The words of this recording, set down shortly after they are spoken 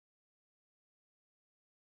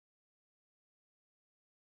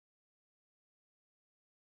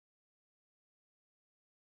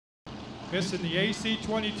Missing the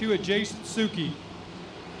AC-22 of Jason Suki.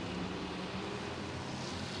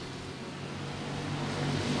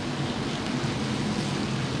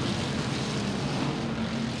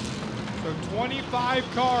 So 25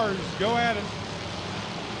 cars go at it.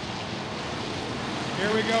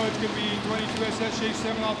 Here we go. It's going to be 22 SS Chase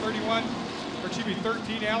 7 on 31. Or it should be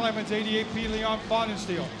 13 Al Evans, 88P Leon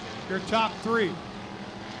Bonensteel. Your top three.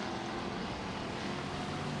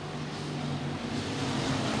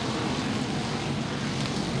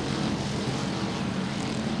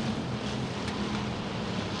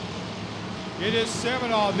 It is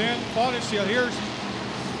Seminole, then Bonensteel. Here's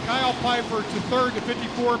Kyle Piper to third to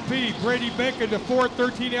 54P. Brady Bacon to fourth,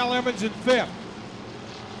 13 Al Evans in fifth.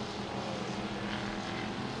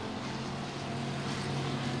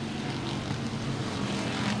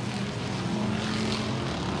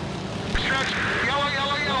 Yellow,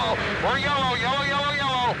 yellow, yellow. We're yellow, yellow, yellow,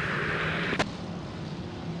 yellow.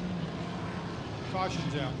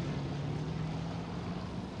 Caution's out.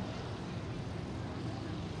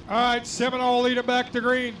 All right, Seminole lead it back to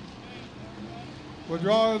green. We'll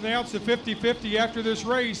draw announce the 50-50 after this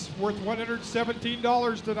race, worth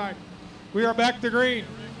 $117 tonight. We are back to green.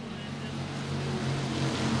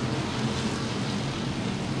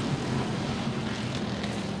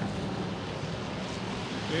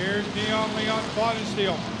 Here's Leon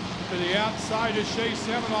Bonensteel to the outside of Shea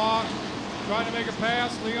Seminole, trying to make a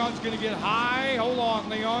pass. Leon's going to get high. Hold on,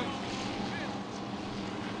 Leon.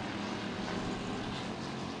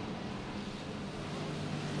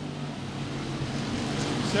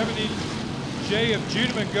 '70 J of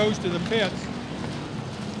Judeman goes to the pits.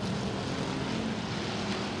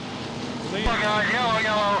 Yellow, yellow,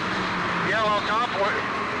 yellow, yellow, top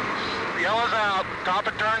one. Yellow's out. Top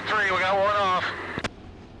of turn 3. We got one off.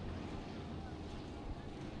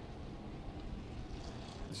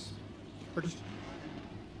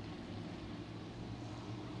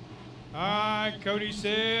 All right, Cody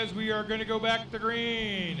says we are going to go back to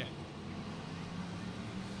green.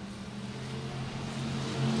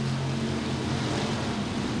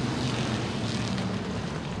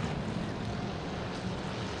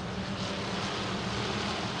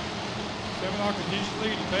 Seminole continues to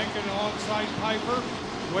lead. Banking alongside Piper.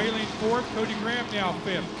 Whaling fourth. Cody Graham now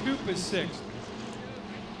fifth. Coop is sixth.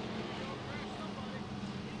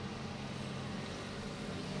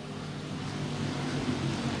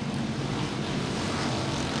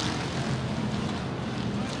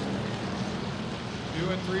 Two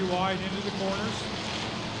and three wide into the corners.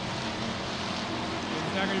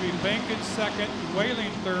 It's now going to be Bankin second, Whaling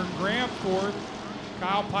third, Graham fourth,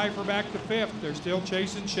 Kyle Piper back to fifth. They're still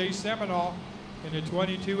chasing Chase Seminole in the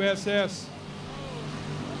 22 SS.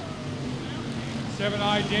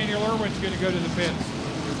 7i Daniel Irwin's going to go to the pits.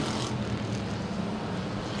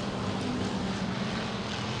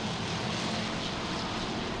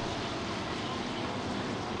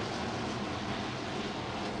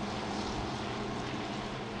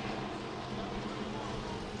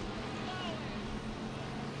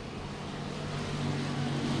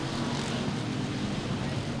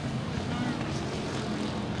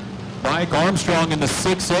 Mike Armstrong in the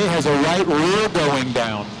 6A has a right rear going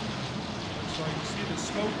down. So you can see the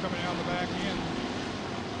smoke coming out the back end.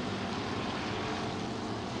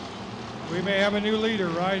 We may have a new leader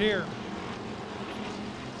right here.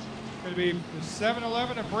 It's going to be the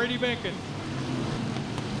 7-11 of Brady Bacon.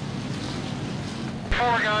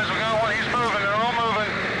 Forward, guys. We got one. He's moving. They're all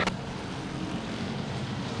moving.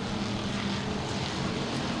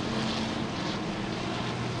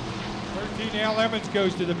 Al Evans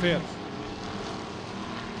goes to the pits.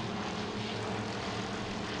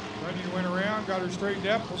 Running went around, got her straightened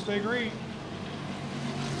up. We'll stay green.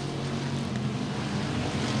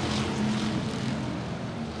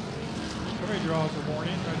 Somebody draws a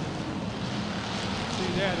warning.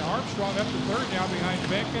 See that. Armstrong up to third now behind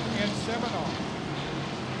Benkin and Seminole.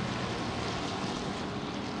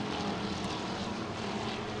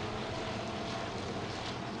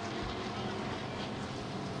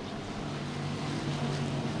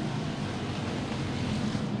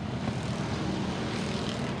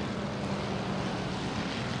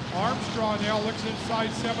 Armstrong now looks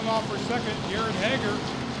inside Seminole for second. Garrett Hager,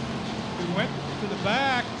 who went to the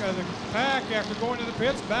back of the pack after going to the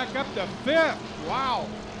pits, back up to fifth. Wow,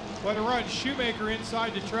 what a run. Shoemaker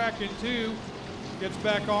inside the track in two. Gets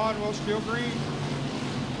back on, well, still green.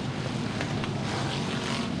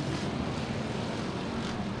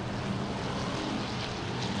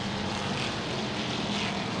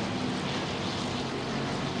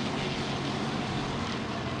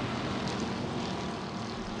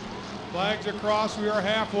 Flags across, we are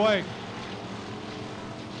halfway.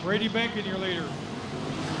 Brady Benkin, your leader.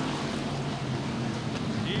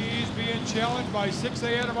 being challenged by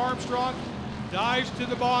 6A Adam Armstrong. Dives to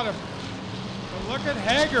the bottom. But look at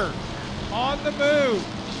Hager on the move.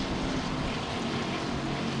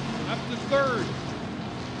 Up to third.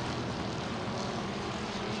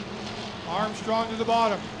 Armstrong to the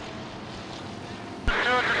bottom. Two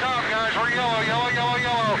at the top, guys. We're yellow, yellow, yellow,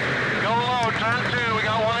 yellow. Go low, turn two. We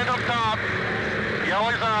got one in up top.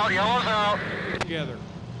 Yellow's out, yellow's out. Together.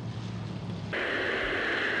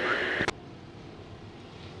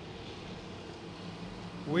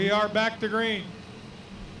 We are back to green.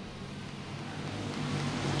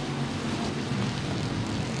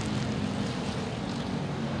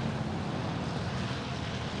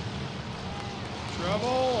 Trouble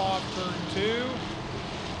off turn two.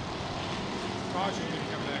 Caution going to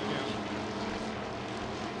come back out.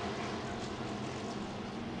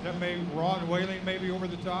 That may Ron Whaling maybe over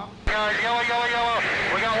the top. Guys, yellow, yellow, yellow.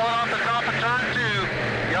 We got one off the top of turn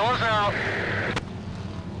two. Yellow's out.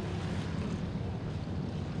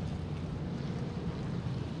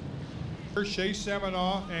 Chase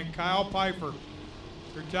Seminaw and Kyle Piper.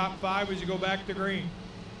 Your top five as you go back to green.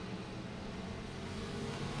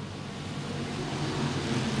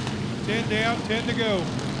 10 down, 10 to go.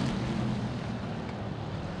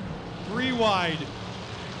 3 wide.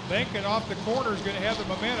 Banking off the corner is going to have the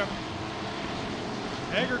momentum.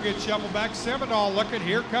 Hager gets shuffled back. Seminaw looking.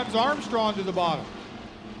 Here comes Armstrong to the bottom.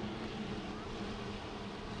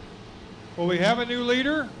 Will we have a new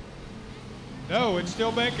leader? No, it's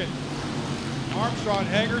still Banking. Armstrong,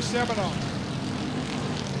 Hager, Seminaw.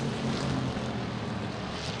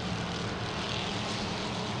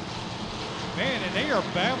 Man, and they are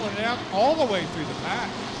battling it out all the way through the pack.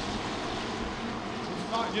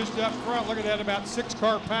 It's not just up front. Look at that, about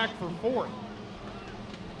 6-car pack for fourth.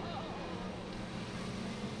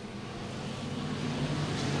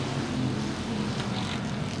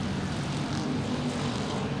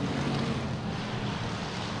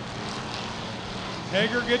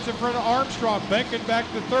 Hager gets in front of Armstrong. Banking back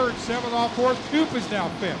to third. Seminaw fourth. Coop is now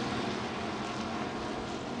fifth.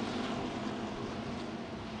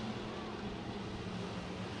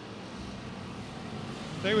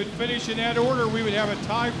 If they would finish in that order, we would have a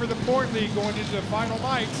tie for the point lead going into the final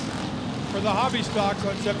nights for the hobby stocks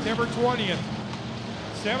on September 20th.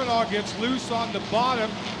 Seminaw gets loose on the bottom.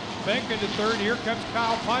 Banking to third. Here comes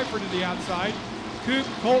Kyle Piper to the outside. Coop,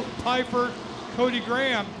 Colt, Piper, Cody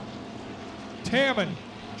Graham, Taman,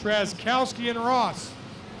 Traskowski, and Ross.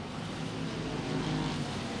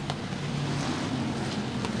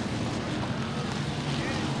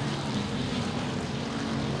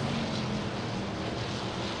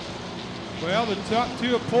 Well, the top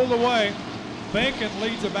two have pulled away. Banking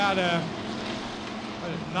leads about a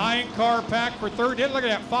 9-car pack for third. Look at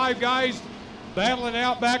that, 5 guys battling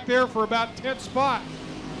out back there for about 10th spot.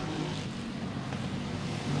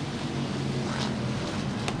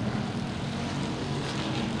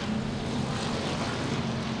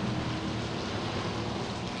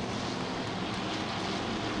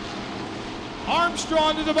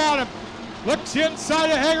 Armstrong to the bottom. Looks inside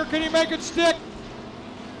of Hager. Can he make it stick?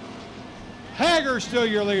 Hager still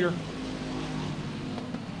your leader.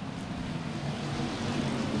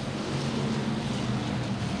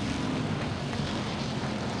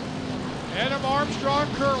 Adam Armstrong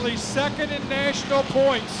currently second in national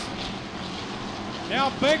points.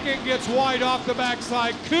 Now Bacon gets wide off the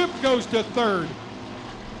backside. Coop goes to third.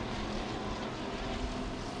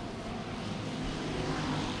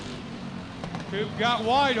 Coop got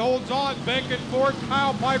wide, holds on. Bacon fourth,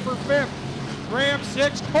 Kyle Piper fifth. Graham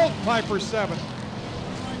sixth, Colt Piper seventh.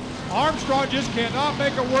 Armstrong just cannot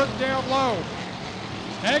make it work down low.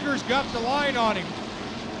 Hager's got the line on him.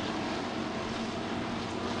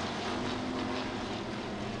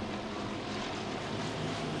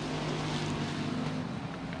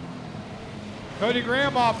 Cody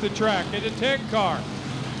Graham off the track in the 10 car.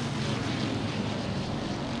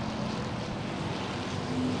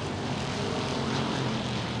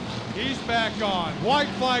 He's back on. White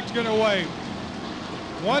flag's gonna wave.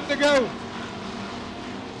 1 to go.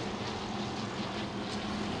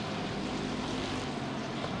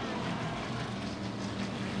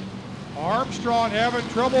 Armstrong having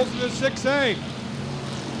troubles in the 6A.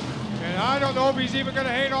 And I don't know if he's even gonna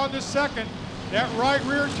hang on to second. That right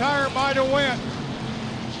rear tire might have went.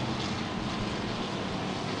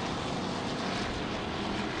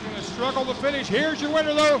 Gonna struggle to finish. Here's your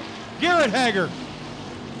winner though, Garrett Hager.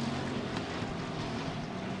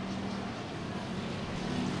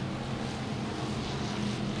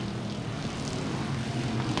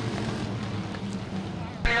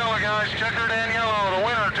 Guys, checkered and yellow, the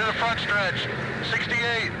winner to the front stretch,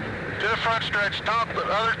 68 to the front stretch, top, the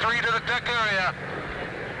other 3 to the deck area.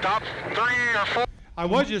 Top 3 or 4. I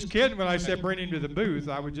was just kidding when I said bring him to the booth.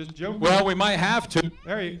 I was just joking. Well, we might have to.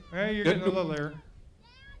 Hey, you're getting a little there.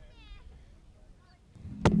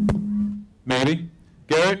 Maybe.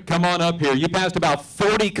 Garrett, come on up here. You passed about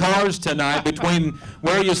 40 cars tonight between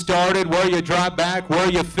where you started, where you dropped back, where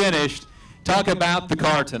you finished. Talk about the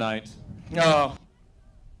car tonight. Oh.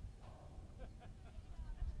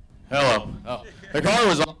 Hello. Oh. The car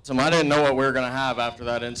was awesome. I didn't know what we were going to have after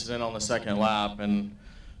that incident on the second lap, and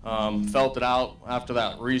felt it out after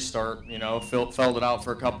that restart. You know, felt it out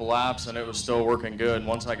for a couple laps, and it was still working good.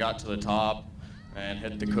 Once I got to the top and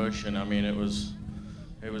hit the cushion, I mean, it was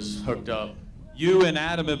hooked up. You and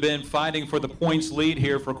Adam have been fighting for the points lead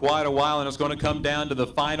here for quite a while, and it's going to come down to the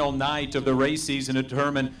final night of the race season to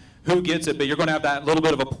determine who gets it. But you're going to have that little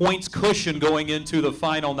bit of a points cushion going into the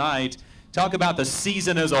final night. Talk about the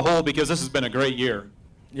season as a whole, because this has been a great year.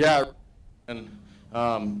 Yeah, and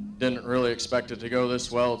didn't really expect it to go this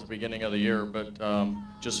well at the beginning of the year, but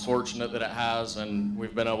just fortunate that it has, and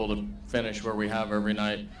we've been able to finish where we have every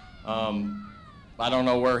night. I don't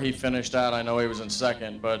know where he finished at. I know he was in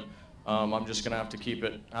second, but I'm just going to have to keep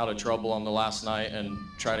it out of trouble on the last night and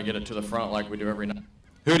try to get it to the front like we do every night.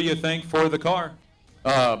 Who do you thank for the car?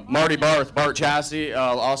 Marty Barth, Bart Chassis.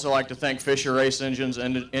 Also like to thank Fisher Race Engines,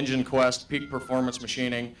 Engine Quest, Peak Performance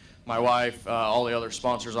Machining, my wife, all the other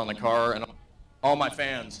sponsors on the car, and all my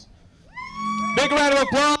fans. Big round of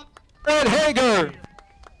applause, Ed Hager.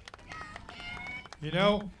 You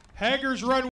know, Hager's run